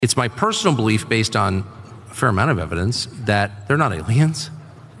It's my personal belief, based on a fair amount of evidence, that they're not aliens.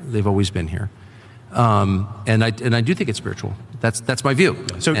 They've always been here. And I do think it's spiritual. That's my view.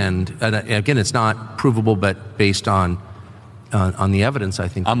 So, and again, it's not provable, but based on the evidence, I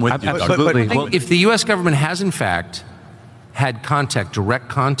think. I'm with you. Absolutely. But I think if the U.S. government has, in fact, had direct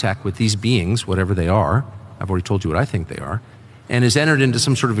contact with these beings, whatever they are, I've already told you what I think they are, and has entered into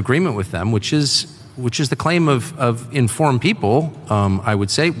some sort of agreement with them, which is the claim of informed people, I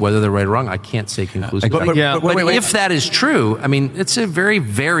would say. Whether they're right or wrong, I can't say conclusively. But if that is true, I mean, it's a very,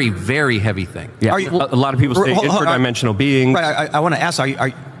 very, very heavy thing. Yeah. A lot of people say interdimensional beings. Right. I want to ask,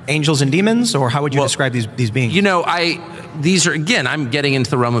 are angels and demons, or how would you describe these beings? You know, these are, again, I'm getting into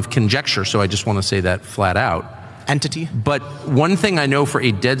the realm of conjecture, so I just want to say that flat out. Entity? But one thing I know for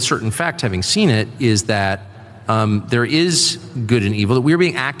a dead certain fact, having seen it, is that there is good and evil, that we are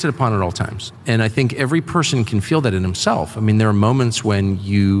being acted upon at all times. And I think every person can feel that in himself. I mean, there are moments when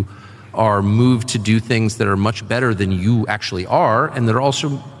you are moved to do things that are much better than you actually are, and that are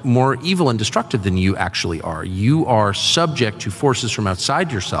also more evil and destructive than you actually are. You are subject to forces from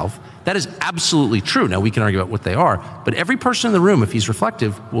outside yourself. That is absolutely true. Now, we can argue about what they are, but every person in the room, if he's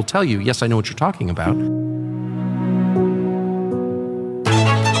reflective, will tell you, yes, I know what you're talking about.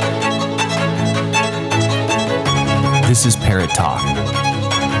 This is Parrott Talk.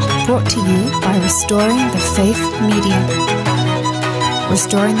 Brought to you by Restoring the Faith Media.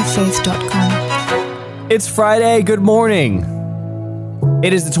 RestoringTheFaith.com. It's Friday. Good morning.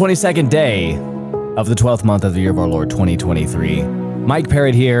 It is the 22nd day of the 12th month of the year of our Lord 2023. Mike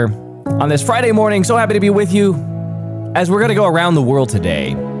Parrott here on this Friday morning. So happy to be with you as we're going to go around the world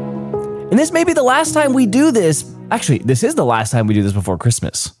today. And this may be the last time we do this. Actually, this is the last time we do this before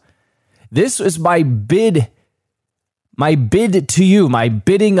Christmas. This is my bid to you, my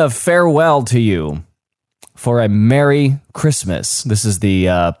bidding of farewell to you for a Merry Christmas. This is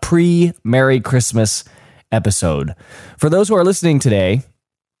the pre-Merry Christmas episode. For those who are listening today,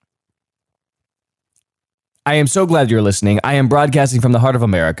 I am so glad you're listening. I am broadcasting from the heart of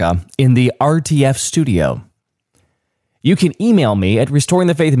America in the RTF studio. You can email me at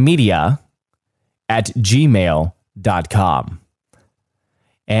restoringthefaithmedia@gmail.com.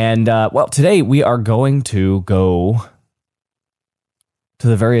 And, today we are going to go to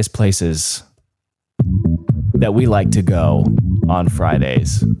the various places that we like to go on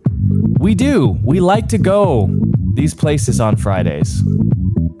Fridays. We do. We like to go these places on Fridays.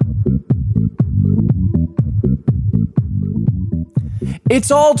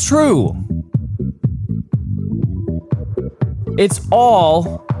 It's all true. It's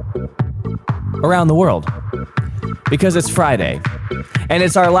all around the world because it's Friday, and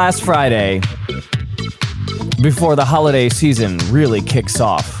it's our last Friday before the holiday season really kicks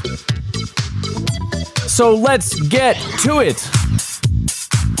off. So let's get to it.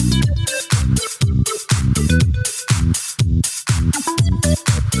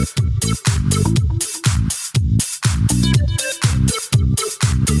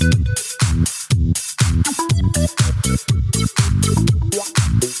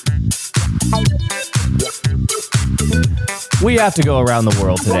 We have to go around the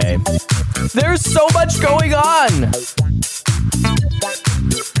world today. There's so much going on.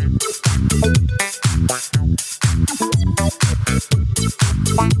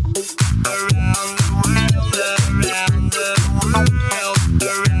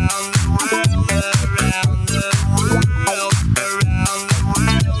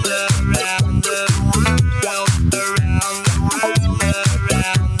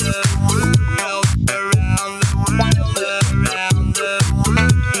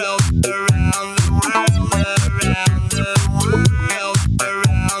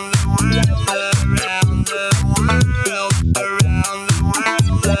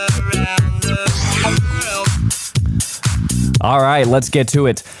 All right, let's get to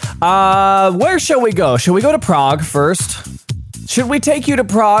it. Where shall we go? Shall we go to Prague first? Should we take you to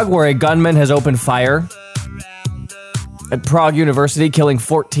Prague, where a gunman has opened fire at Prague University, killing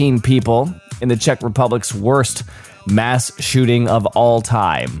 14 people in the Czech Republic's worst mass shooting of all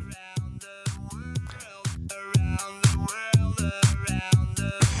time?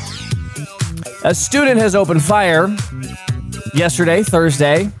 A student has opened fire yesterday,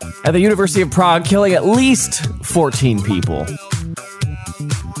 Thursday, at the University of Prague, killing at least 14 people.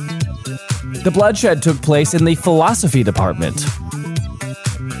 The bloodshed took place in the philosophy department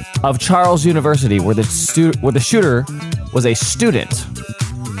of Charles University, where the shooter was a student.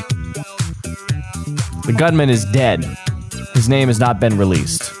 The gunman is dead. His name has not been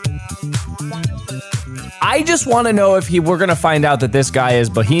released. I just want to know if we're going to find out that this guy is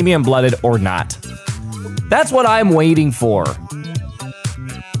Bohemian blooded or not. That's what I'm waiting for.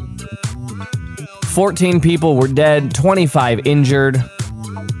 14 people were dead, 25 injured.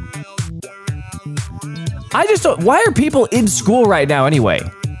 I just don't... Why are people in school right now anyway?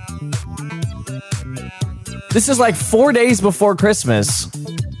 This is like 4 days before Christmas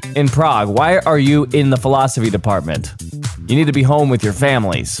in Prague. Why are you in the philosophy department? You need to be home with your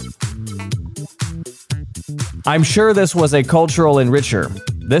families. I'm sure this was a cultural enricher.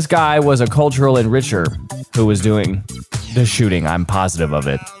 This guy was a cultural enricher who was doing the shooting. I'm positive of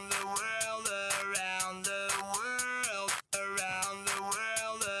it.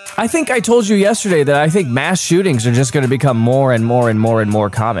 I think I told you yesterday that I think mass shootings are just going to become more and more and more and more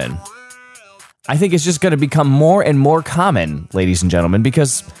common. I think it's just going to become more and more common, ladies and gentlemen,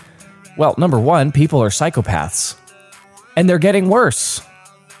 because, well, number one, people are psychopaths. And they're getting worse.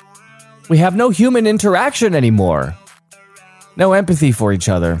 We have no human interaction anymore. No empathy for each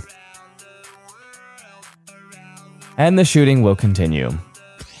other. And the shooting will continue.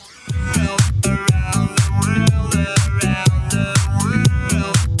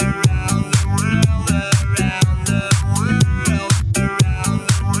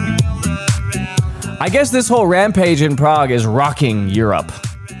 I guess this whole rampage in Prague is rocking Europe.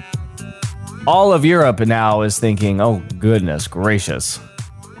 All of Europe now is thinking, oh goodness gracious.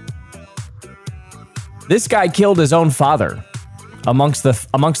 This guy killed his own father amongst the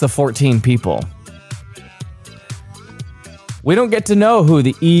 14 people. We don't get to know who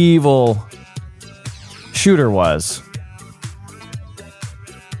the evil shooter was.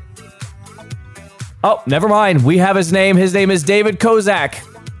 Oh, never mind. We have his name. His name is David Kozak.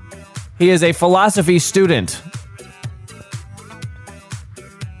 He is a philosophy student.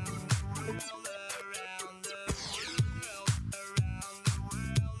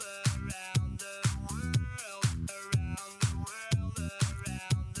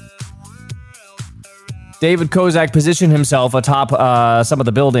 David Kozak positioned himself atop some of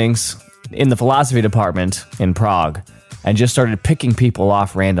the buildings in the philosophy department in Prague and just started picking people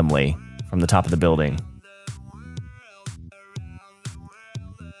off randomly from the top of the building.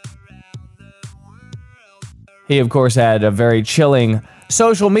 He, of course, had a very chilling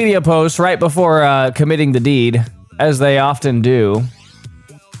social media post right before committing the deed, as they often do.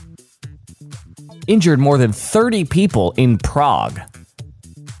 Injured more than 30 people in Prague.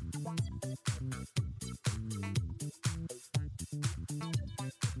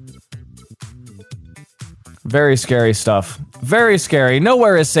 Very scary stuff. Very scary.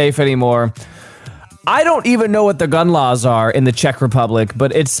 Nowhere is safe anymore. I don't even know what the gun laws are in the Czech Republic,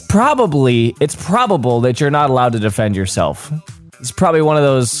 but it's probable that you're not allowed to defend yourself. It's probably one of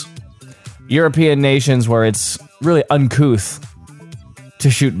those European nations where it's really uncouth to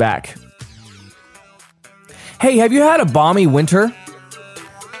shoot back. Hey, have you had a balmy winter?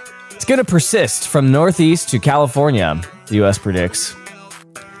 It's going to persist from northeast to California, the U.S. predicts.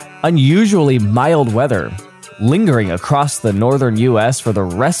 Unusually mild weather lingering across the northern U.S. for the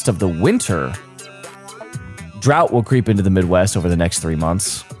rest of the winter. Drought will creep into the Midwest over the next 3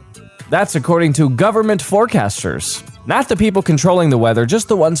 months. That's according to government forecasters. Not the people controlling the weather, just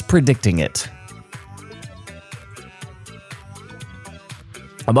the ones predicting it.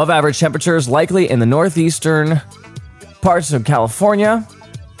 Above average temperatures likely in the northeastern parts of California.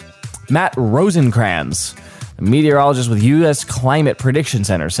 Matt Rosencrans, a meteorologist with U.S. Climate Prediction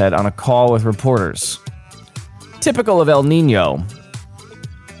Center, said on a call with reporters. Typical of El Nino.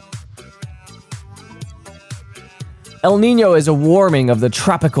 El Nino is a warming of the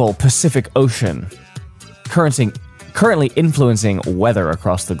tropical Pacific Ocean, currently influencing weather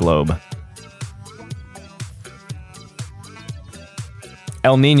across the globe.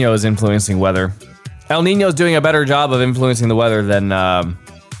 El Nino is influencing weather. El Nino is doing a better job of influencing the weather than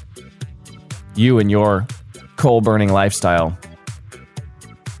you and your coal-burning lifestyle.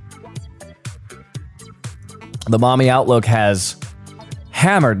 The Mommy Outlook has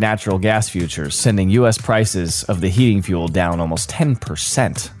hammered natural gas futures, sending U.S. prices of the heating fuel down almost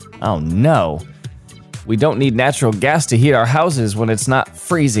 10%. Oh no. We don't need natural gas to heat our houses when it's not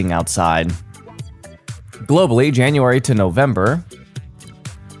freezing outside. Globally, January to November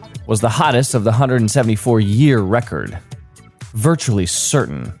was the hottest of the 174-year record. Virtually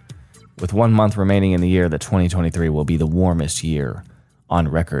certain, with 1 month remaining in the year, that 2023 will be the warmest year on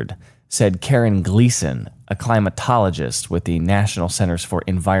record, said Karen Gleason, a climatologist with the National Centers for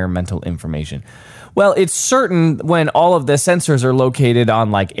Environmental Information. Well, it's certain when all of the sensors are located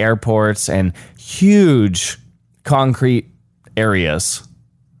on like airports and huge concrete areas.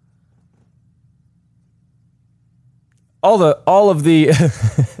 All of the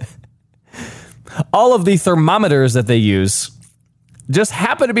all of the thermometers that they use just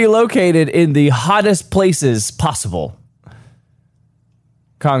happen to be located in the hottest places possible.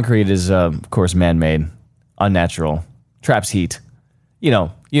 Concrete is, of course, man-made, unnatural, traps heat. You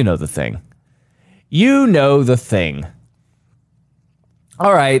know the thing. You know the thing.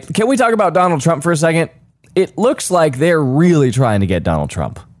 All right, can we talk about Donald Trump for a second? It looks like they're really trying to get Donald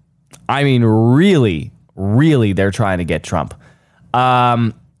Trump. I mean, really, really, they're trying to get Trump.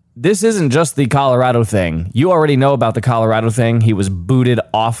 This isn't just the Colorado thing. You already know about the Colorado thing. He was booted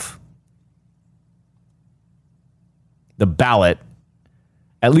off the ballot,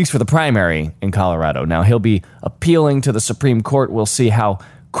 at least for the primary in Colorado. Now, he'll be appealing to the Supreme Court. We'll see how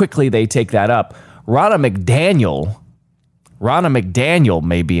quickly they take that up. Ronna McDaniel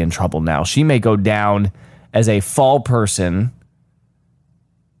may be in trouble now. She may go down as a fall person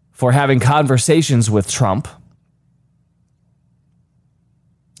for having conversations with Trump.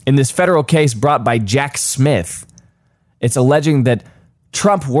 In this federal case brought by Jack Smith, it's alleging that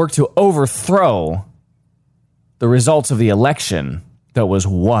Trump worked to overthrow the results of the election that was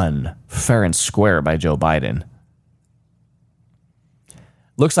won fair and square by Joe Biden.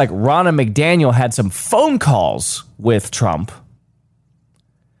 Looks like Ronna McDaniel had some phone calls with Trump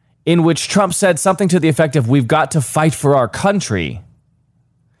in which Trump said something to the effect of, "We've got to fight for our country.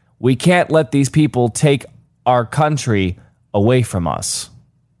 We can't let these people take our country away from us."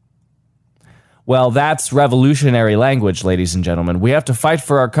 Well, that's revolutionary language, ladies and gentlemen. We have to fight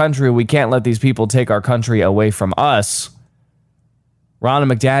for our country. We can't let these people take our country away from us.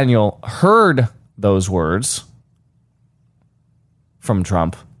 Ronna McDaniel heard those words from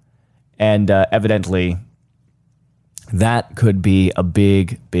Trump, and evidently that could be a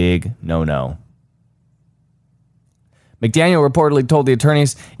big, big no-no. McDaniel reportedly told the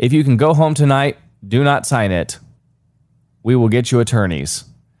attorneys, "If you can go home tonight, do not sign it. We will get you attorneys."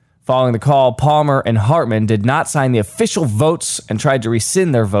 Following the call, Palmer and Hartman did not sign the official votes and tried to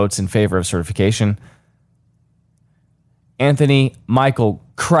rescind their votes in favor of certification. Anthony Michael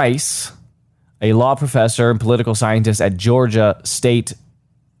Kreis, a law professor and political scientist at Georgia State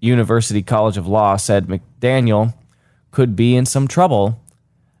University College of Law, said McDaniel could be in some trouble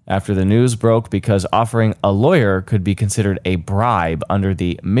after the news broke because offering a lawyer could be considered a bribe under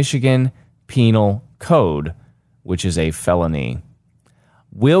the Michigan Penal Code, which is a felony.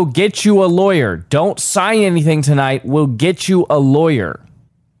 "We'll get you a lawyer. Don't sign anything tonight. We'll get you a lawyer."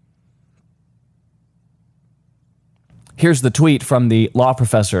 Here's the tweet from the law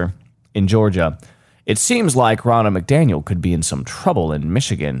professor in Georgia. "It seems like Ronna McDaniel could be in some trouble in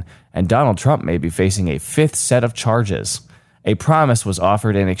Michigan, and Donald Trump may be facing a fifth set of charges. A promise was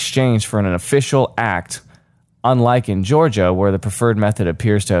offered in exchange for an official act, unlike in Georgia, where the preferred method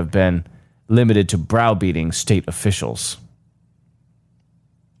appears to have been limited to browbeating state officials."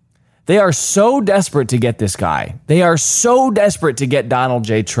 They are so desperate to get this guy. They are so desperate to get Donald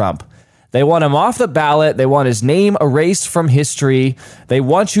J. Trump. They want him off the ballot. They want his name erased from history. They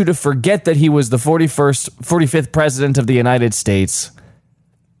want you to forget that he was the 45th president of the United States.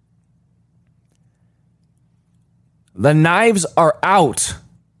 The knives are out,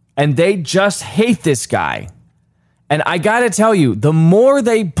 and they just hate this guy. And I gotta tell you, the more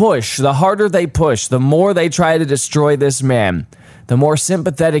they push, the harder they push, the more they try to destroy this man, the more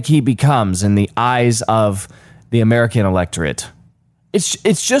sympathetic he becomes in the eyes of the American electorate.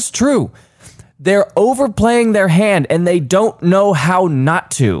 It's just true. They're overplaying their hand, and they don't know how not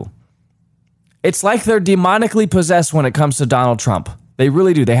to. It's like they're demonically possessed when it comes to Donald Trump. They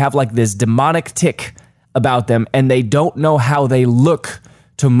really do. They have like this demonic tick about them, and they don't know how they look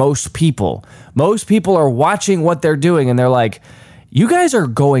to most people. Most people are watching what they're doing, and they're like, you guys are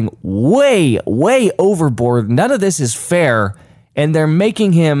going way, way overboard. None of this is fair. And they're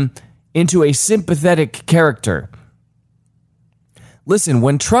making him into a sympathetic character. Listen,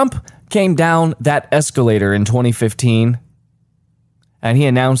 when Trump came down that escalator in 2015 and he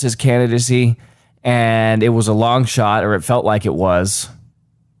announced his candidacy, and it was a long shot, or it felt like it was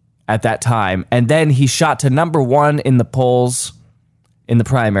at that time, and then he shot to number one in the polls in the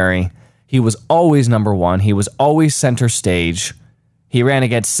primary. He was always number one. He was always center stage. He ran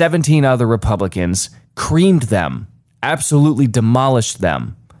against 17 other Republicans, creamed them, absolutely demolished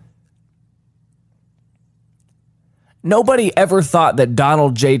them. Nobody ever thought that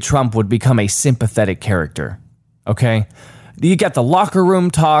Donald J. Trump would become a sympathetic character, okay? You got the locker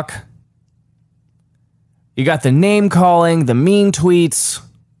room talk. You got the name calling, the mean tweets.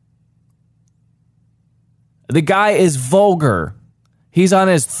 The guy is vulgar. He's on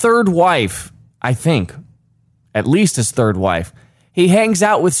his third wife, I think. At least his third wife. He hangs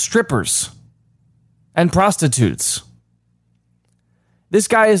out with strippers and prostitutes. This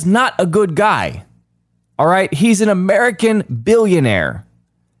guy is not a good guy. All right? He's an American billionaire.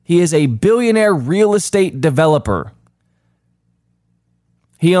 He is a billionaire real estate developer.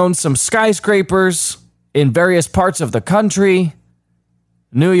 He owns some skyscrapers in various parts of the country,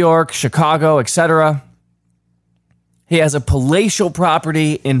 New York, Chicago, etc. He has a palatial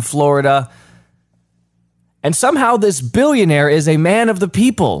property in Florida. And somehow this billionaire is a man of the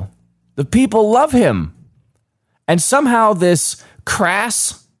people. The people love him. And somehow this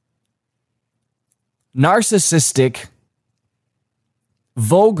crass, narcissistic,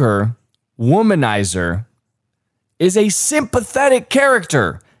 vulgar womanizer is a sympathetic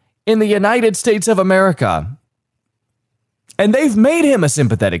character in the United States of America. And they've made him a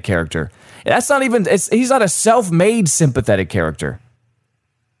sympathetic character. That's not even, he's not a self-made sympathetic character.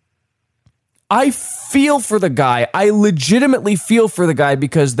 I feel for the guy. I legitimately feel for the guy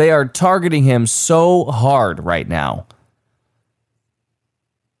because they are targeting him so hard right now.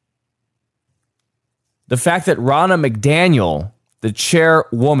 The fact that Ronna McDaniel, the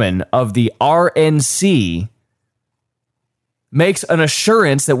chairwoman of the RNC, makes an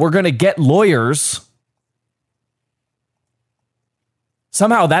assurance that we're going to get lawyers.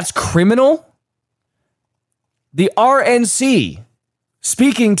 Somehow that's criminal? The RNC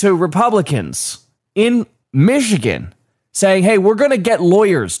speaking to Republicans in Michigan saying, hey, we're going to get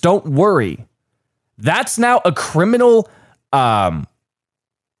lawyers. Don't worry. That's now a criminal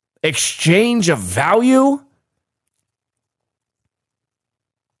exchange of value?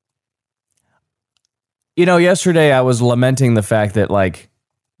 You know, yesterday I was lamenting the fact that like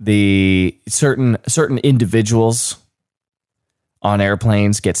the certain individuals on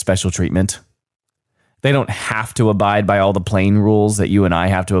airplanes get special treatment. They don't have to abide by all the plane rules that you and I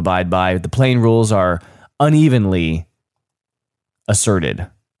have to abide by. The plane rules are unevenly asserted.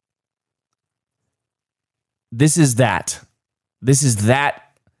 This is that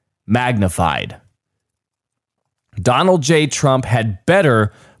magnified. Donald J. Trump had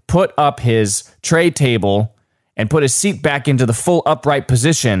better put up his tray table and put his seat back into the full upright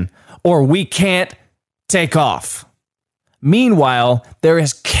position, or we can't take off. Meanwhile, there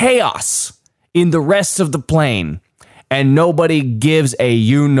is chaos in the rest of the plane, and nobody gives a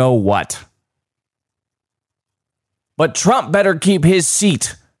you-know-what. But Trump better keep his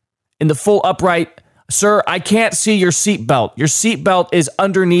seat in the full upright. Sir, I can't see your seatbelt. Your seatbelt is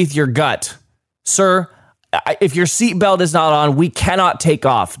underneath your gut. Sir, if your seatbelt is not on, we cannot take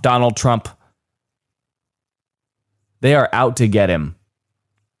off, Donald Trump. They are out to get him.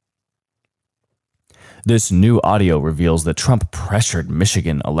 This new audio reveals that Trump pressured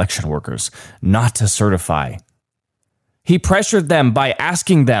Michigan election workers not to certify. He pressured them by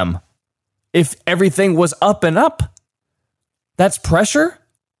asking them if everything was up and up. That's pressure?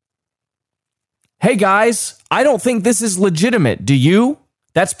 Hey guys, I don't think this is legitimate. Do you?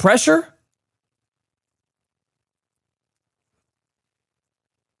 That's pressure?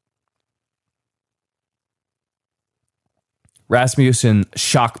 Rasmussen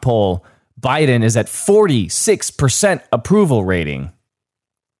shock poll. Biden is at 46% approval rating.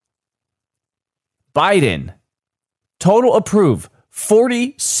 Biden, total approve,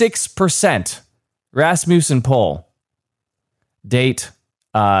 46%. Rasmussen poll. Date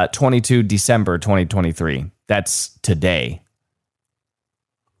 22 December 2023. That's today.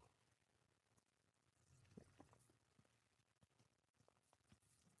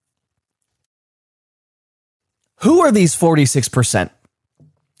 Who are these 46%?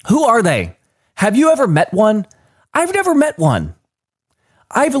 Who are they? Have you ever met one? I've never met one.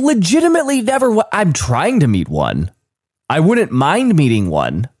 I've legitimately never. I'm trying to meet one. I wouldn't mind meeting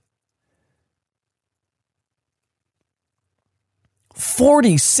one.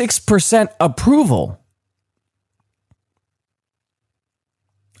 46% approval.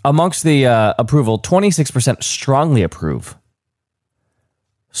 Amongst the approval, 26% strongly approve.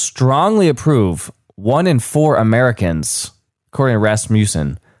 Strongly approve. 1 in 4 Americans, according to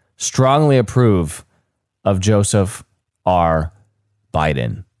Rasmussen, strongly approve of Joseph R.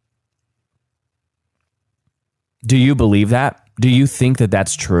 Biden. Do you believe that? Do you think that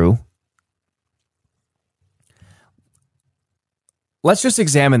that's true? Let's just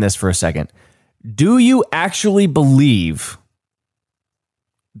examine this for a second. Do you actually believe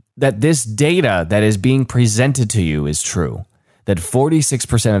that this data that is being presented to you is true? That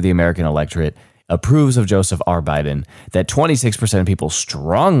 46% of the American electorate approves of Joseph R. Biden, that 26% of people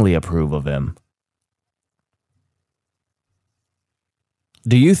strongly approve of him.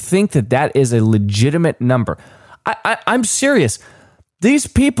 Do you think that that is a legitimate number? I'm serious. These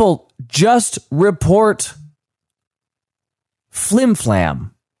people just report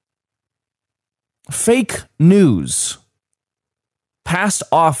flim-flam, fake news passed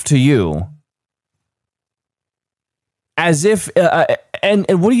off to you as if, and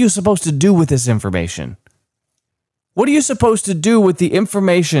what are you supposed to do with this information? What are you supposed to do with the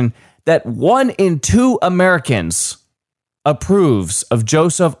information that 1 in 2 Americans approves of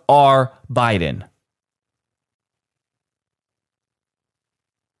Joseph R. Biden?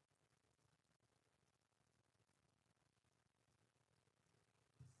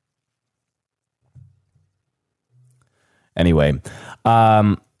 Anyway,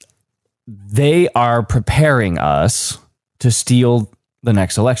 they are preparing us to steal the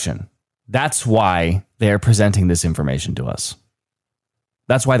next election. That's why they are presenting this information to us.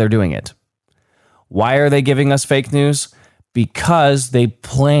 That's why they're doing it. Why are they giving us fake news? Because they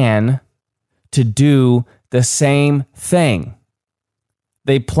plan to do the same thing.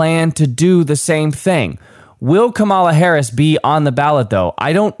 They plan to do the same thing. Will Kamala Harris be on the ballot, though?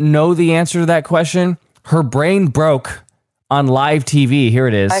 I don't know the answer to that question. Her brain broke on live TV. Here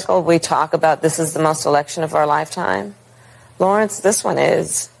it is. Michael, we talk about this is the most election of our lifetime. Lawrence, this one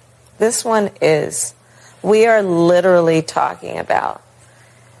is. This one is. We are literally talking about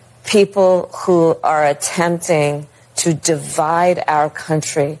people who are attempting to divide our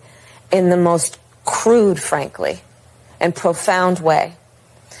country in the most crude, frankly, and profound way.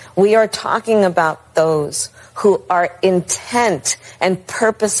 We are talking about those who are intent and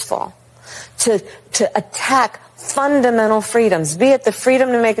purposeful to attack fundamental freedoms, be it the freedom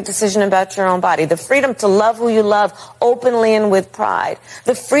to make a decision about your own body, the freedom to love who you love openly and with pride,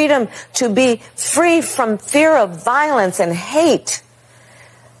 the freedom to be free from fear of violence and hate,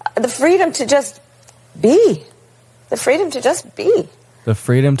 the freedom to just be, the freedom to just be. The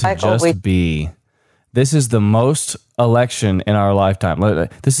freedom to just be. This is the most election in our lifetime.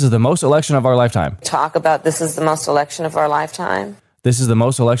 This is the most election of our lifetime. Talk about this is the most election of our lifetime. This is the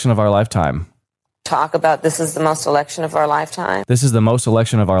most election of our lifetime. Talk about this is the most election of our lifetime. This is the most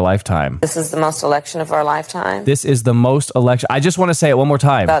election of our lifetime. This is the most election of our lifetime. This is the most election. I just want to say it one more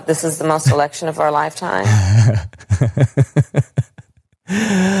time. About this is the most election of our lifetime.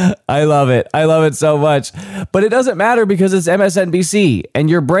 I love it. I love it so much. But it doesn't matter because it's MSNBC and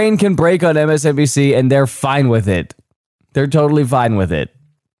your brain can break on MSNBC and they're fine with it. They're totally fine with it.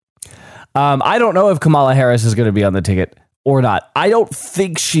 I don't know if Kamala Harris is going to be on the ticket or not. I don't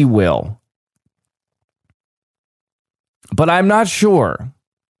think she will. But I'm not sure.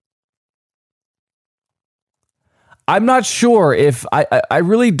 I'm not sure if I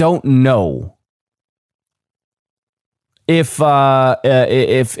really don't know if Kamala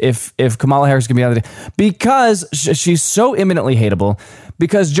Harris can be on the because she's so imminently hateable,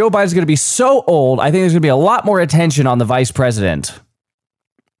 because Joe Biden's going to be so old. I think there's going to be a lot more attention on the vice president.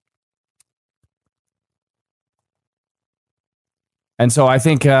 And so I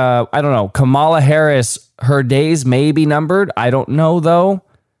think, I don't know, Kamala Harris, her days may be numbered. I don't know, though.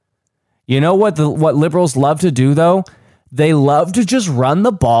 You know what liberals love to do, though? They love to just run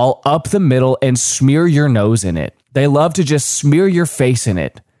the ball up the middle and smear your nose in it. They love to just smear your face in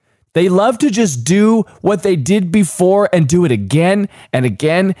it. They love to just do what they did before and do it again and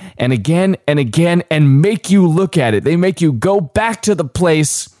again and again and again and make you look at it. They make you go back to the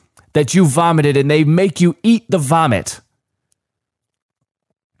place that you vomited and they make you eat the vomit.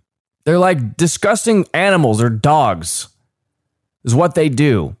 They're like disgusting animals or dogs is what they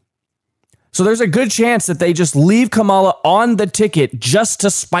do. So there's a good chance that they just leave Kamala on the ticket just to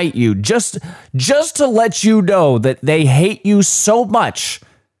spite you, just to let you know that they hate you so much.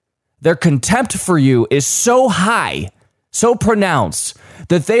 Their contempt for you is so high, so pronounced,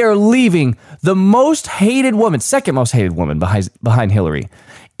 that they are leaving the most hated woman, second most hated woman behind Hillary,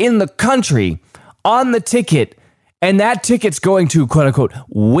 in the country on the ticket. And that ticket's going to, quote unquote,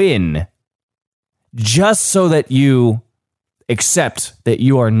 win just so that you accept that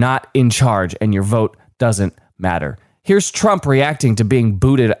you are not in charge and your vote doesn't matter. Here's Trump reacting to being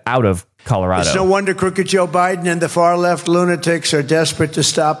booted out of Colorado. It's no wonder crooked Joe Biden and the far left lunatics are desperate to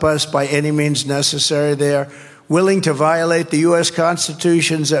stop us by any means necessary. They are willing to violate the U.S.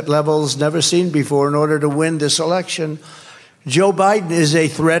 Constitution at levels never seen before in order to win this election. Joe Biden is a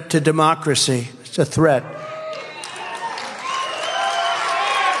threat to democracy. It's a threat.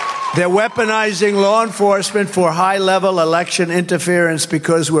 They're weaponizing law enforcement for high-level election interference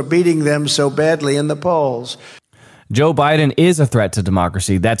because we're beating them so badly in the polls. Joe Biden is a threat to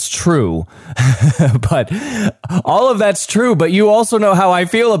democracy. That's true. But all of that's true. But you also know how I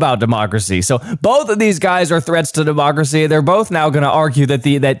feel about democracy. So both of these guys are threats to democracy. They're both now going to argue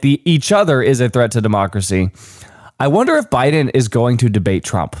that each other is a threat to democracy. I wonder if Biden is going to debate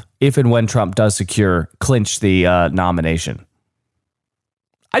Trump if and when Trump does clinch the nomination.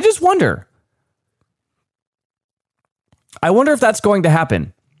 I just wonder. I wonder if that's going to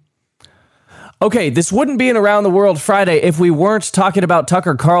happen. Okay, this wouldn't be an Around the World Friday if we weren't talking about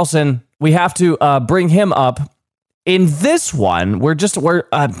Tucker Carlson. We have to bring him up In this one,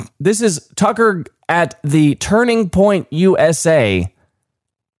 this is Tucker at the Turning Point USA.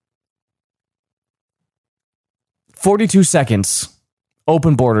 42 seconds.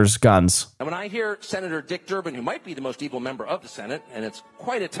 Open borders, guns. And when I hear Senator Dick Durbin, who might be the most evil member of the Senate, and it's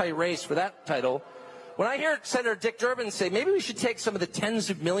quite a tight race for that title, when I hear Senator Dick Durbin say maybe we should take some of the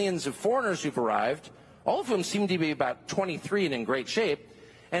tens of millions of foreigners who've arrived, all of whom seem to be about 23 and in great shape,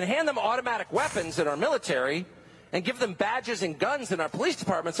 and hand them automatic weapons in our military and give them badges and guns in our police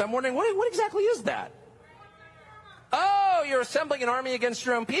departments, I'm wondering, what exactly is that? Oh, you're assembling an army against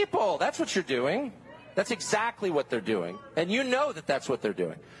your own people. That's what you're doing. That's exactly what they're doing. And you know that that's what they're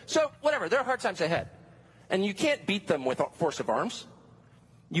doing. So, whatever, there are hard times ahead. And you can't beat them with force of arms.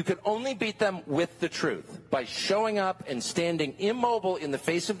 You can only beat them with the truth, by showing up and standing immobile in the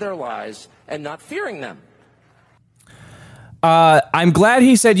face of their lies and not fearing them. I'm glad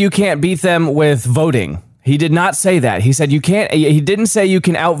he said you can't beat them with voting. He did not say that. He said you can't. He didn't say you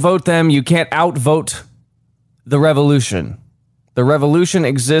can outvote them. You can't outvote the revolution. The revolution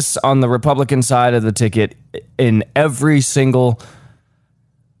exists on the Republican side of the ticket in every single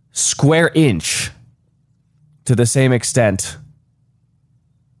square inch to the same extent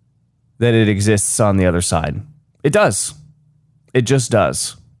that it exists on the other side. It does. It just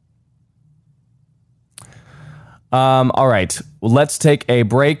does. All right. Well, let's take a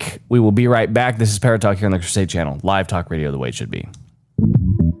break. We will be right back. This is Parrott Talk here on the Crusade Channel. Live talk radio the way it should be.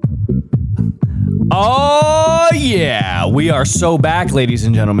 Oh, yeah. We are so back, ladies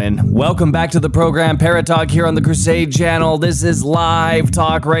and gentlemen. Welcome back to the program, Parrott Talk here on the Crusade Channel. This is live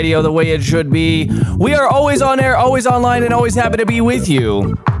talk radio the way it should be. We are always on air, always online, and always happy to be with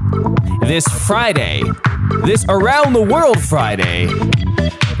you. This Friday, this Around the World Friday,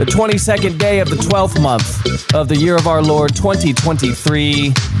 the 22nd day of the 12th month of the year of our Lord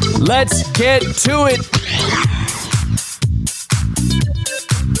 2023. Let's get to it.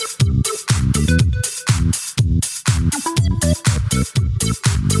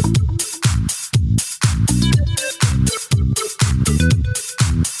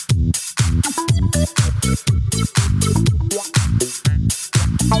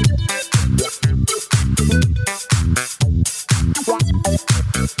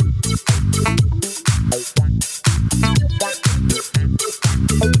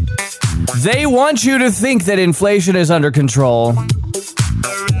 They want you to think that inflation is under control.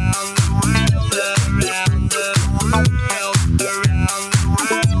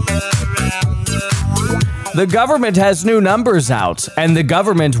 The government has new numbers out, and the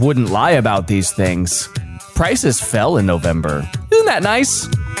government wouldn't lie about these things. Prices fell in November. Isn't that nice?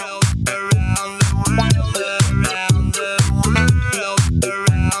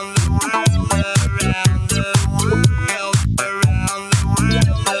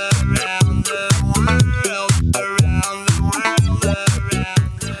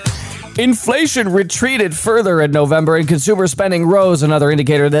 Inflation retreated further in November and consumer spending rose, another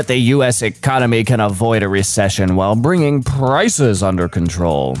indicator that the U.S. economy can avoid a recession while bringing prices under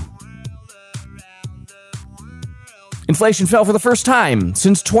control. Inflation fell for the first time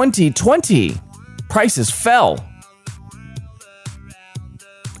since 2020. Prices fell.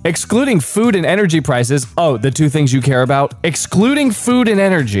 Excluding food and energy prices, the two things you care about, excluding food and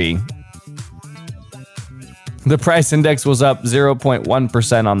energy, the price index was up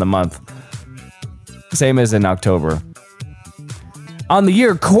 0.1% on the month. Same as in October. On the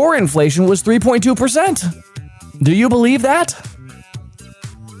year, core inflation was 3.2%. Do you believe that?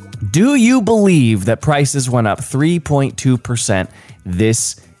 Do you believe that prices went up 3.2%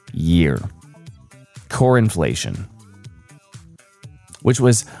 this year? Core inflation, which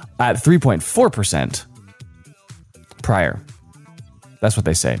was at 3.4% prior. That's what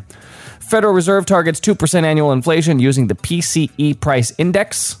they say. Federal Reserve targets 2% annual inflation using the PCE price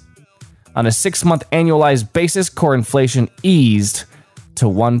index. On a 6-month annualized basis, core inflation eased to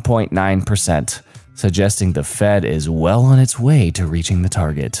 1.9%, suggesting the Fed is well on its way to reaching the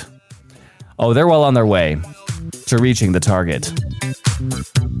target. Oh, they're well on their way to reaching the target.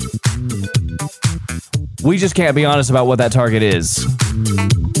 We just can't be honest about what that target is.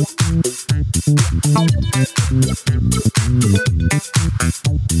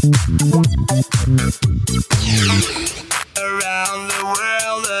 Around the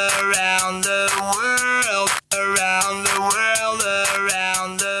world, around the world, around the world,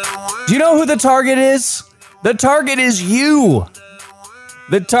 around the world. Do you know who the target is? The target is you.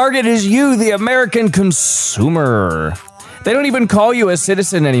 The target is you, the American consumer. They don't even call you a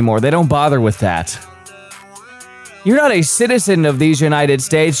citizen anymore. They don't bother with that. You're not a citizen of these United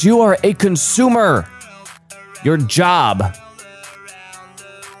States. You are a consumer. Your job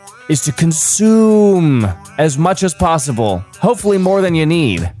is to consume as much as possible, hopefully more than you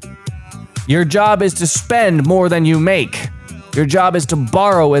need. Your job is to spend more than you make. Your job is to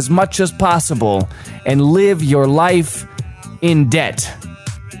borrow as much as possible and live your life in debt.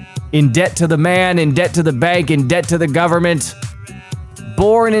 In debt to the man, in debt to the bank, in debt to the government.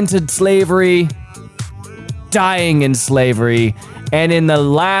 Born into slavery, dying in slavery, and in the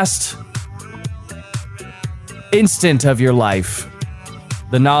last instant of your life,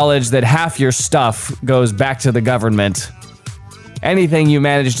 the knowledge that half your stuff goes back to the government. Anything you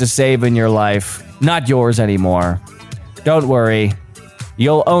managed to save in your life, not yours anymore. Don't worry,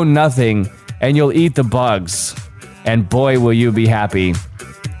 you'll own nothing and you'll eat the bugs. And boy, will you be happy,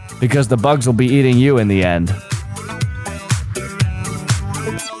 because the bugs will be eating you in the end.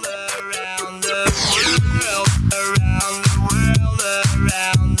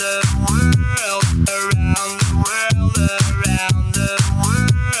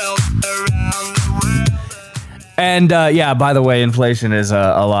 And yeah, by the way, inflation is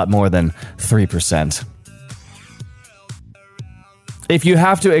a lot more than 3%. If you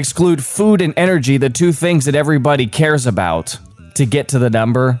have to exclude food and energy, the two things that everybody cares about, to get to the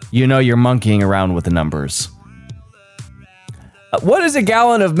number, you know you're monkeying around with the numbers. What is a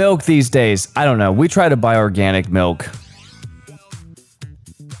gallon of milk these days? I don't know. We try to buy organic milk.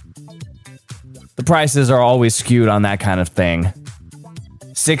 The prices are always skewed on that kind of thing.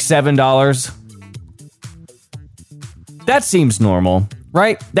 $6, $7. That seems normal,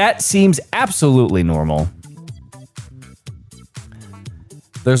 right? That seems absolutely normal.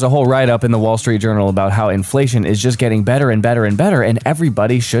 There's a whole write-up in the Wall Street Journal about how inflation is just getting better and better and better, and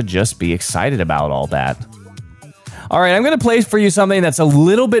everybody should just be excited about all that. All right, I'm going to play for you something that's a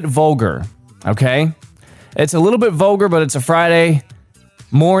little bit vulgar, okay? It's a little bit vulgar, but it's a Friday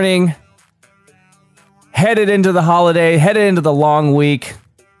morning, headed into the holiday, headed into the long week.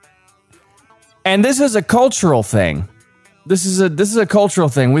 And this is a cultural thing. This is a cultural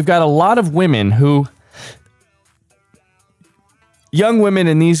thing. We've got a lot of women who, young women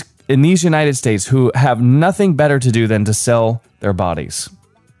in these United States who have nothing better to do than to sell their bodies.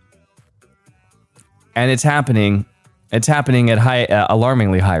 And it's happening at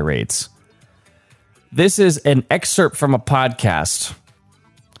alarmingly high rates. This is an excerpt from a podcast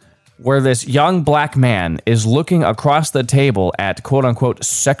where this young black man is looking across the table at quote-unquote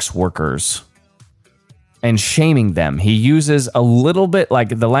sex workers and shaming them. He uses a little bit,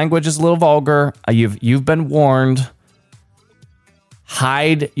 like, the language is a little vulgar. You've been warned.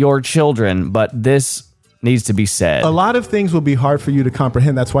 Hide your children, but this needs to be said. A lot of things will be hard for you to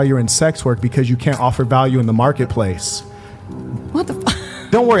comprehend. That's why you're in sex work, because you can't offer value in the marketplace. What the fuck?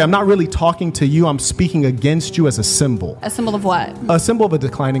 Don't worry, I'm not really talking to you. I'm speaking against you as a symbol. A symbol of what? A symbol of a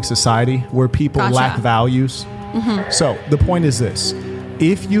declining society where people lack values. Mm-hmm. So the point is this.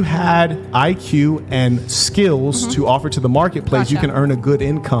 If you had IQ and skills to offer to the marketplace, you can earn a good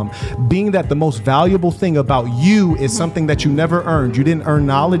income. Being that the most valuable thing about you is something that you never earned. You didn't earn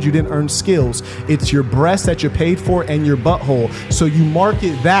knowledge. You didn't earn skills. It's your breast that you paid for and your butthole. So you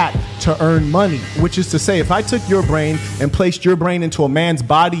market that to earn money, which is to say, if I took your brain and placed your brain into a man's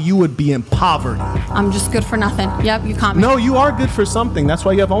body, you would be in poverty. I'm just good for nothing. Yep, you caught me. No, you are good for something. That's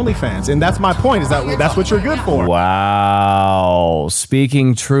why you have OnlyFans. And that's my point, is that that's what you're good for. Wow. Speaking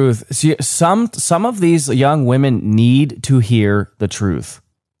truth. See, some of these young women need to hear the truth.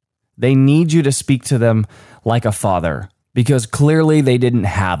 They need you to speak to them like a father, because clearly they didn't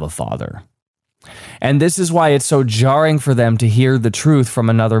have a father. And this is why it's so jarring for them to hear the truth from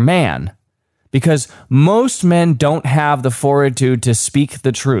another man, because most men don't have the fortitude to speak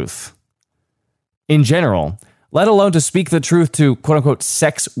the truth in general, let alone to speak the truth to quote unquote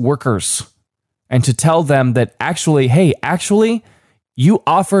sex workers and to tell them that actually, you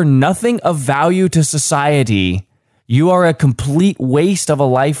offer nothing of value to society. You are a complete waste of a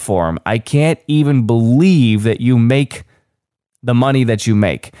life form. I can't even believe that you make the money that you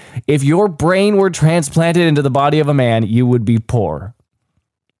make. If your brain were transplanted into the body of a man, you would be poor.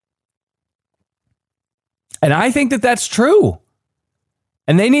 And I think that that's true.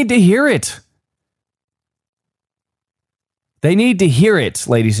 And they need to hear it. They need to hear it,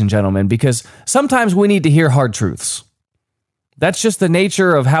 ladies and gentlemen, because sometimes we need to hear hard truths. That's just the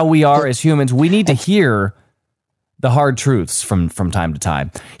nature of how we are as humans. We need to hear the hard truths from time to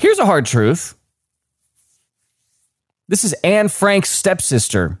time. Here's a hard truth. This is Anne Frank's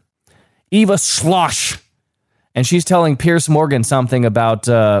stepsister, Eva Schloss. And she's telling Piers Morgan something about,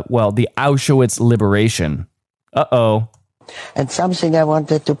 the Auschwitz liberation. Uh-oh. And something I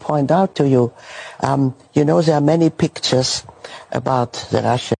wanted to point out to you, there are many pictures about the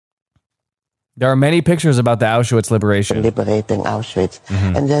Russians. There are many pictures about the Auschwitz liberation. Liberating Auschwitz.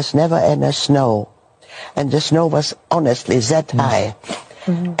 Mm-hmm. And there's never any snow. and the snow was honestly that high.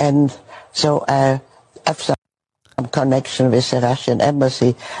 And so I have some connection with the Russian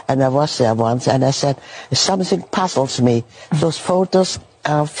embassy, and I was there once, and I said, something puzzles me. Those photos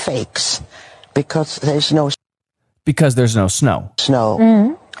are fakes because there's no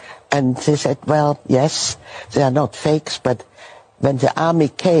snow. And they said, well, yes, they are not fakes, but when the army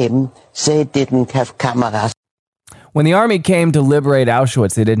came, they didn't have cameras. When the army came to liberate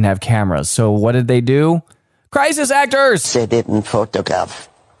Auschwitz, they didn't have cameras. So what did they do? Crisis actors! They didn't photograph.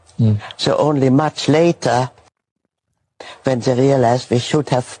 So only much later, when they realized we should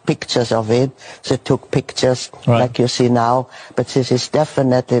have pictures of it, they took pictures like you see now. But this is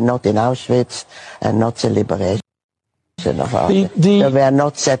definitely not in Auschwitz and not the liberation of Auschwitz. There were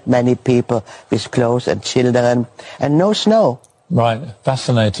not that many people with clothes and children and no snow. Right,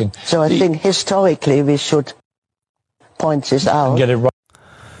 fascinating. So I think historically we should point this out. Get it right.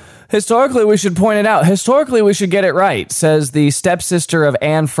 Historically, we should point it out. Historically, we should get it right, says the stepsister of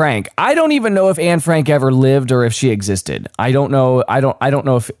Anne Frank. I don't even know if Anne Frank ever lived or if she existed. I don't know. I don't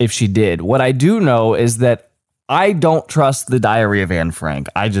know if she did. What I do know is that I don't trust the diary of Anne Frank.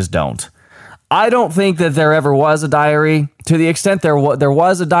 I just don't. I don't think that there ever was a diary. To the extent there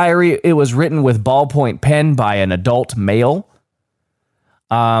was a diary, it was written with ballpoint pen by an adult male.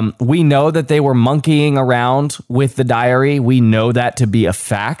 We know that they were monkeying around with the diary. We know that to be a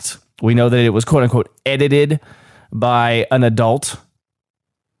fact. We know that it was quote unquote edited by an adult.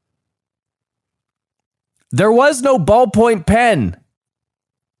 There was no ballpoint pen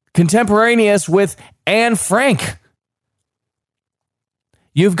contemporaneous with Anne Frank.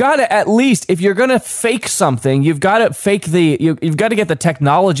 You've got to, at least, if you're going to fake something, you've got to fake you've got to get the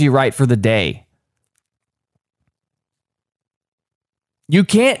technology right for the day. You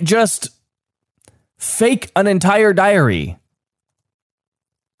can't just fake an entire diary.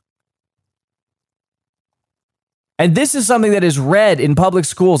 And this is something that is read in public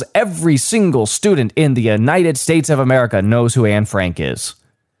schools. Every single student in the United States of America knows who Anne Frank is.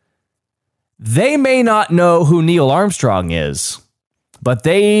 They may not know who Neil Armstrong is, but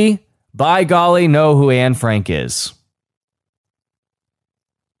they, by golly, know who Anne Frank is.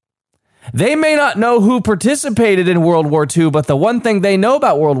 They may not know who participated in World War II, but the one thing they know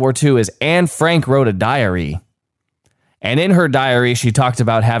about World War II is Anne Frank wrote a diary. And in her diary, she talked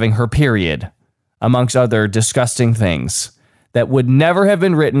about having her period, amongst other disgusting things that would never have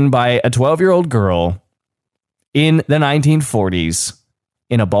been written by a 12-year-old girl in the 1940s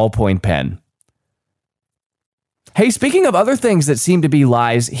in a ballpoint pen. Hey, speaking of other things that seem to be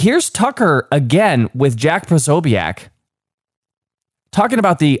lies, here's Tucker again with Jack Posobiec talking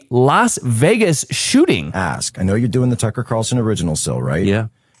about the Las Vegas shooting. I know you're doing the Tucker Carlson original still, right? Yeah.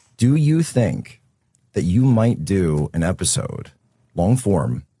 Do you think that you might do an episode, long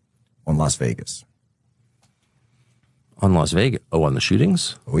form, on Las Vegas? On Las Vegas? Oh, on the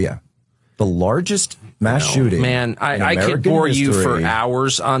shootings? Oh, yeah. The largest mass shooting. Man, I could bore you for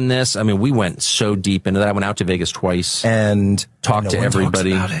hours on this. I mean, we went so deep into that. I went out to Vegas twice and talked to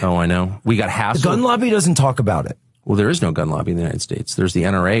everybody. Oh, I know. We got hassled. The gun lobby doesn't talk about it. Well, there is no gun lobby in the United States. There's the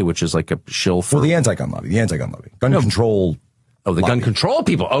NRA, which is like a shill for... Well, the anti-gun lobby. Gun control. Oh, the lobby. gun control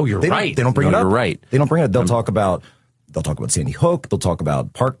people. Oh, you're right. They don't bring it up. You're right. They don't bring it up. They'll talk about Sandy Hook. They'll talk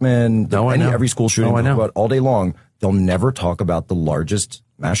about Parkman. Every school shooting. They'll talk about all day long. They'll never talk about the largest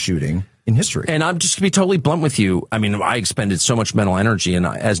mass shooting in history. And I'm just to be totally blunt with you. I mean, I expended so much mental energy, and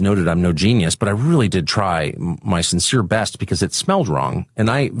as noted, I'm no genius, but I really did try my sincere best because it smelled wrong.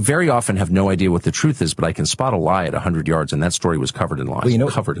 And I very often have no idea what the truth is, but I can spot a lie at 100 yards, and that story was covered in lies. Well,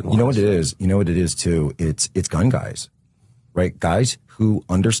 covered in lies. You know what it is? You know what it is too? It's gun guys, right? Guys who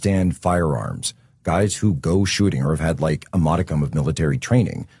understand firearms, guys who go shooting or have had like a modicum of military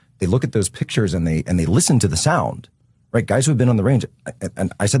training. They look at those pictures and they listen to the sound. Right, guys who've been on the range,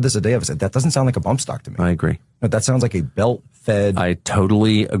 and I said this a day of, I said, that doesn't sound like a bump stock to me. I agree. No, that sounds like a belt-fed... I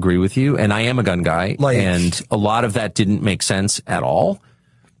totally agree with you, and I am a gun guy, and a lot of that didn't make sense at all.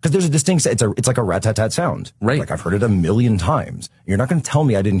 Because there's a distinct, it's like a rat-tat-tat sound. Right. Like, I've heard it a million times. You're not going to tell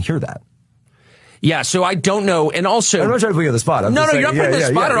me I didn't hear that. Yeah, so I don't know, and also... I'm not trying to put you on the spot. No, you're not putting me on the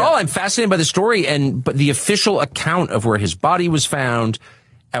spot at all. I'm fascinated by the story, but the official account of where his body was found,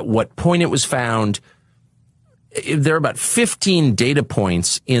 at what point it was found... There are about 15 data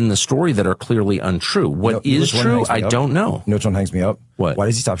points in the story that are clearly untrue. What is true, I don't know. You know which one hangs me up? What? Why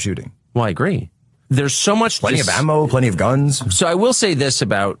does he stop shooting? Well, I agree. There's so much... Plenty of ammo, plenty of guns. So I will say this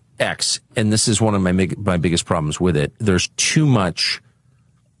about X, and this is one of my biggest problems with it. There's too much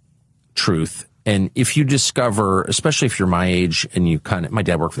truth. And if you discover, especially if you're my age and you my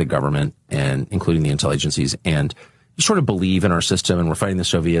dad worked for the government, and including the intel agencies, and you sort of believe in our system and we're fighting the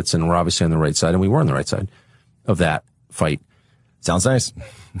Soviets and we're obviously on the right side, and we were on the right side of that fight. Sounds nice.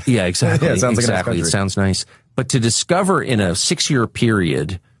 Yeah, exactly. Yeah, it sounds like a nice exactly. It country. sounds nice. But to discover in a 6-year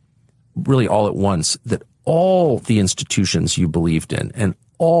period, really all at once, that all the institutions you believed in and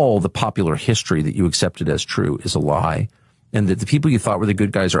all the popular history that you accepted as true is a lie, and that the people you thought were the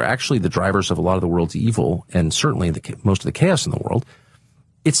good guys are actually the drivers of a lot of the world's evil and certainly most of the chaos in the world.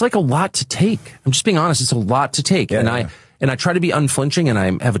 It's like a lot to take. I'm just being honest. It's a lot to take. Yeah, and I try to be unflinching, and I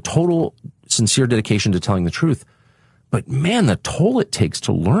have a total sincere dedication to telling the truth. But man, the toll it takes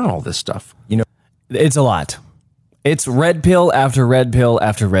to learn all this stuff. You know, it's a lot. It's red pill after red pill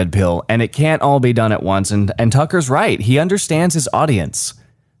after red pill, and it can't all be done at once. And Tucker's right. He understands his audience.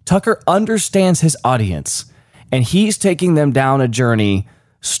 Tucker understands his audience, and he's taking them down a journey,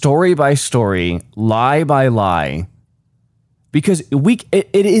 story by story, lie by lie, because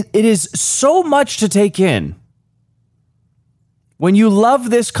it is so much to take in. When you love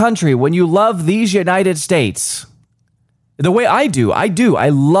this country, when you love these United States, the way I do, I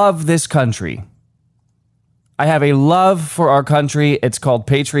love this country. I have a love for our country. It's called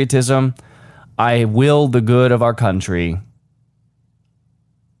patriotism. I will the good of our country.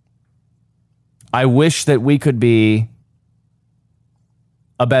 I wish that we could be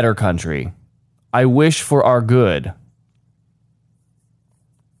a better country. I wish for our good.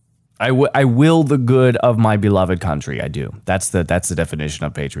 I will the good of my beloved country. I do. That's the definition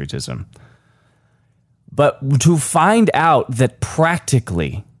of patriotism. But to find out that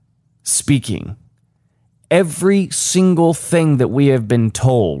practically speaking, every single thing that we have been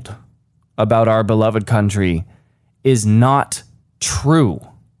told about our beloved country is not true.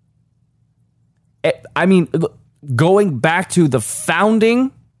 I mean, going back to the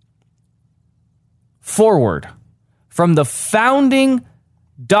founding forward, from the founding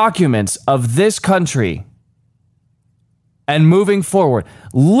documents of this country and moving forward,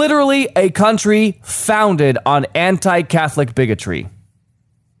 literally a country founded on anti-Catholic bigotry.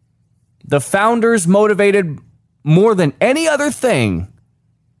 The founders motivated more than any other thing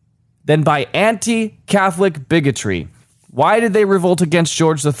than by anti-Catholic bigotry. Why did they revolt against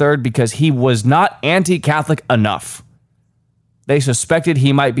George III? Because he was not anti-Catholic enough. They suspected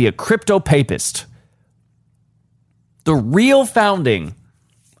he might be a crypto-papist. The real founding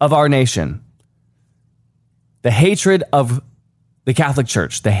of our nation, the hatred of the Catholic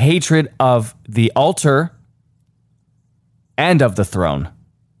Church, the hatred of the altar and of the throne.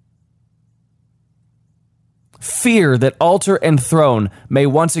 Fear that altar and throne may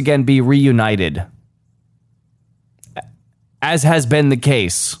once again be reunited, as has been the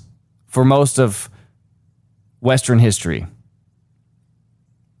case for most of Western history.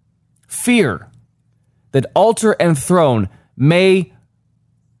 Fear that altar and throne may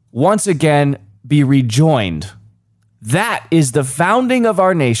once again be rejoined. That is the founding of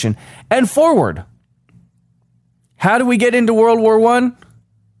our nation. And forward. How do we get into World War I?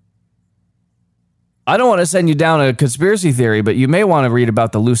 I don't want to send you down a conspiracy theory, but you may want to read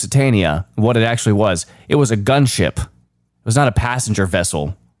about the Lusitania, what it actually was. It was a gunship. It was not a passenger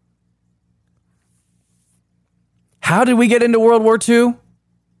vessel. How did we get into World War II?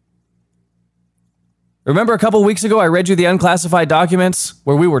 Remember a couple weeks ago I read you the unclassified documents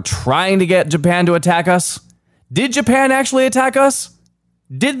where we were trying to get Japan to attack us? Did Japan actually attack us?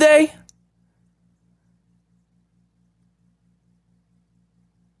 Did they?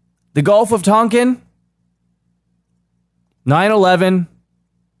 The Gulf of Tonkin? 9/11?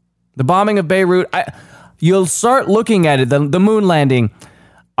 The bombing of Beirut? You'll start looking at it, the moon landing,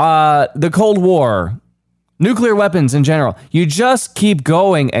 the Cold War, nuclear weapons in general. You just keep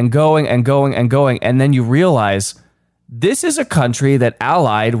going and going and going and going, and then you realize this is a country that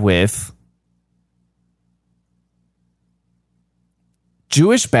allied with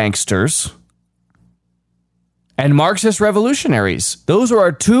Jewish banksters and Marxist revolutionaries. Those are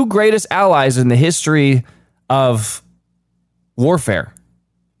our two greatest allies in the history of warfare.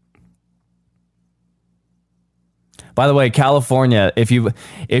 By the way, California, if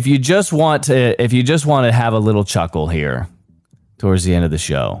you just want to have a little chuckle here towards the end of the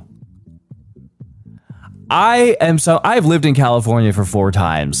show. I've lived in California for 4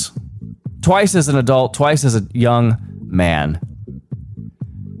 times. Twice as an adult, twice as a young man.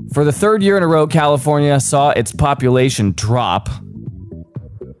 For the 3rd year in a row, California saw its population drop.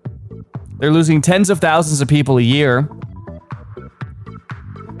 They're losing tens of thousands of people a year.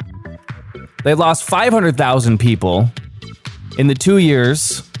 They lost 500,000 people in the 2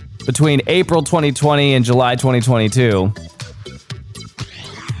 years between April 2020 and July 2022.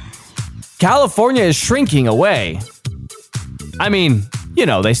 California is shrinking away. I mean,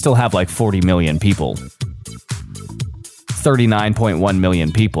 they still have like 40 million people. 39.1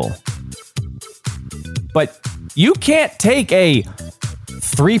 million people. But you can't take a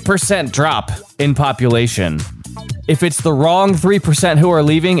 3% drop in population. If it's the wrong 3% who are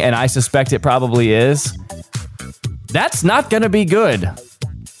leaving, and I suspect it probably is, that's not going to be good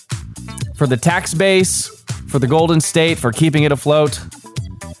for the tax base, for the Golden State, for keeping it afloat.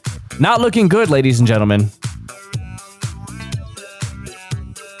 Not looking good, ladies and gentlemen.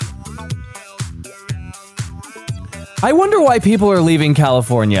 I wonder why people are leaving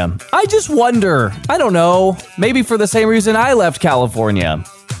California. I just wonder. I don't know. Maybe for the same reason I left California.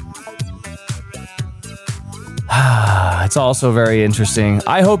 It's also very interesting.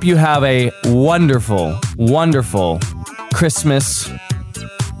 I hope you have a wonderful, wonderful Christmastide,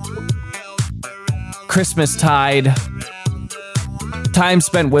 time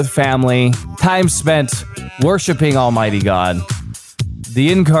spent with family, time spent worshiping Almighty God.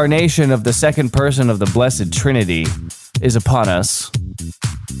 The incarnation of the second person of the Blessed Trinity is upon us.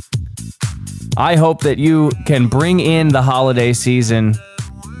 I hope that you can bring in the holiday season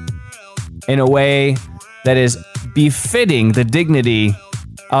in a way that is befitting the dignity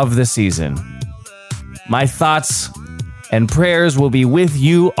of the season. My thoughts and prayers will be with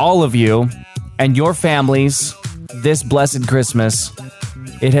you, all of you, and your families this blessed Christmas.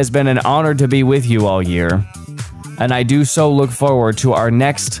 It has been an honor to be with you all year, and I do so look forward to our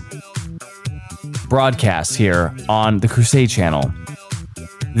next broadcast here on the Crusade Channel.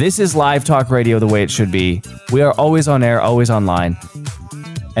 This is live talk radio the way it should be. We are always on air, always online,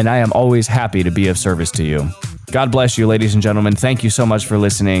 and I am always happy to be of service to you. God bless you, ladies and gentlemen. Thank you so much for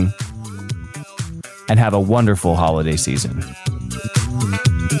listening, and have a wonderful holiday season.